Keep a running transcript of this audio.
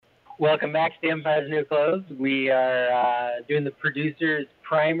Welcome back to Empire's New Clothes. We are doing the producer's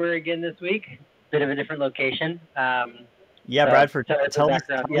primer again this week. Bit of a different location. Yeah, So Bradford, sorry for the tell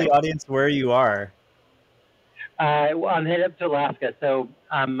background. the audience where you are. Well, I'm headed up to Alaska, so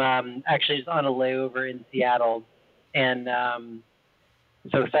I'm actually just on a layover in Seattle, and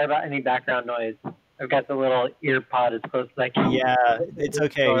so sorry about any background noise. I've got the little ear pod as close as I can. Yeah, it's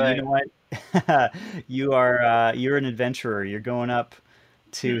okay. All You right. know what? You're an adventurer. You're going up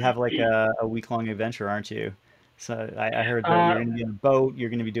to have like a week-long adventure, aren't you? So I heard that you're Uh, going to be on a boat. You're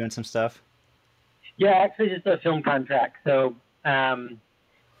going to be doing some stuff. yeah, actually, just a film contract. So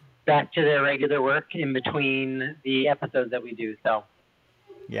back to their regular work in between the episodes that we do. So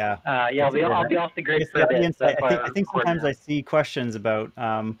Yeah, yeah, I I'll figured. be off the I grid guess for the a bit. audience. So that's why I I'm think recording sometimes now. I see questions about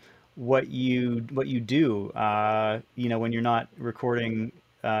what you do. When you're not recording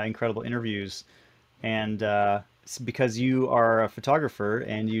incredible interviews. And because you are a photographer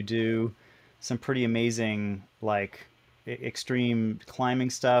and you do some pretty amazing like extreme climbing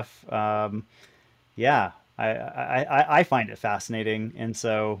stuff. Yeah, I find it fascinating, and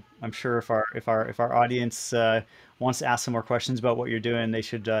so I'm sure if our audience wants to ask some more questions about what you're doing, they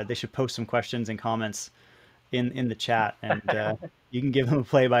should post some questions and comments in the chat, and you can give them a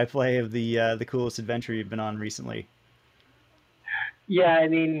play-by-play of the coolest adventure you've been on recently. Yeah, I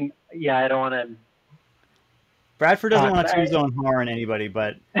mean, yeah, I don't want to Bradford doesn't talk want to about. toot his own horn, anybody,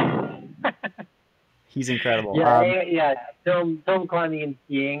 but he's incredible. Yeah, yeah, film climbing and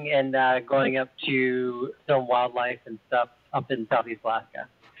skiing, and going up to film wildlife and stuff up in Southeast Alaska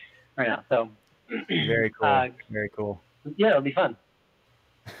right now. So Very cool. uh, Very cool. yeah, it'll be fun.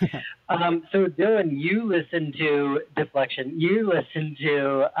 So Dylan, you listened to Deflection. You listened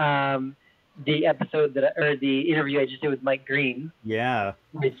to the episode or the interview I just did with Mike Green, Yeah.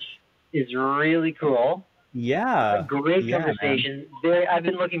 which is really cool. A Yeah. great Yeah, man. conversation. I've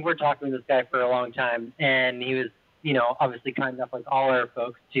been looking forward to talking to this guy for a long time, and he was, obviously kind enough, like all our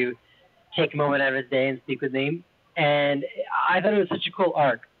folks, to take a moment out of his day and speak with me. And I thought it was such a cool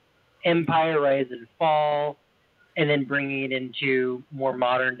arc. Empire rise and fall, and then bringing it into more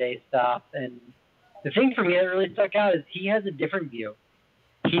modern day stuff. And the thing for me that really stuck out is he has a different view.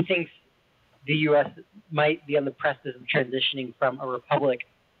 He thinks the U.S. might be on the precipice of transitioning from a republic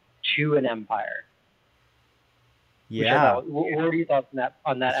to an empire, which I Yeah. thought. What are your thoughts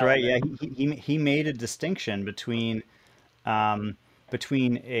on that That's right. element? Yeah, he made a distinction um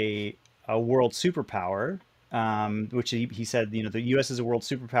between a world superpower, which he said, the US is a world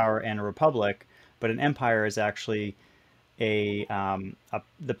superpower and a republic, but an empire is actually the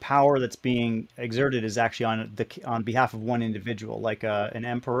power that's being exerted is actually on behalf of one individual, like an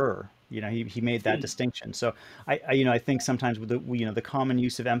emperor. He made that distinction. So I think sometimes with the common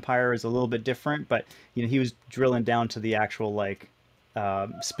use of empire is a little bit different, but he was drilling down to the actual like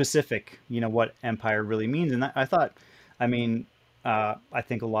specific, what empire really means. And I thought, I mean, I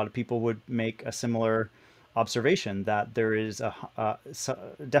think a lot of people would make a similar observation that there is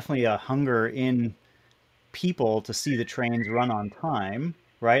definitely a hunger in people to see the trains run on time,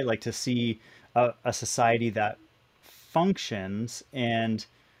 right? Like to see a society that functions, and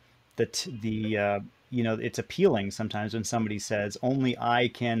it's appealing sometimes when somebody says, "Only I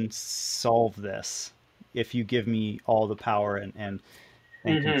can solve this if you give me all the power and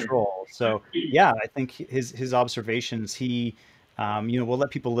Mm-hmm. control." So yeah, I think his observations. We'll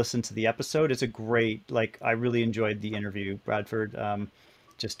let people listen to the episode. It's a great, like, I really enjoyed the interview, Bradford.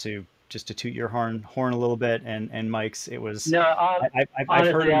 Just to toot your horn a little bit, and Mike's. It was. No, I've heard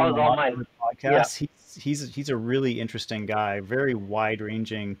honestly, him that on a was all lot of Mike. other Yeah. podcasts. He's a really interesting guy, very wide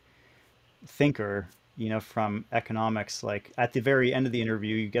ranging thinker. From economics. Like at the very end of the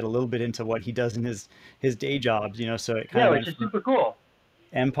interview, you get a little bit into what he does in his day jobs. So it kind Yeah, of which went is from super cool.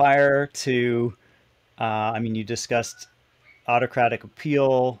 empire to you discussed autocratic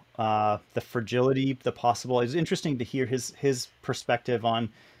appeal, the fragility, the possible. It's interesting to hear his perspective on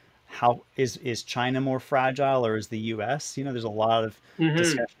how is China more fragile or is the U.S. There's a lot of Mm-hmm.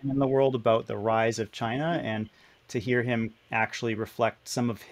 discussion in the world about the rise of China, and to hear him actually reflect some of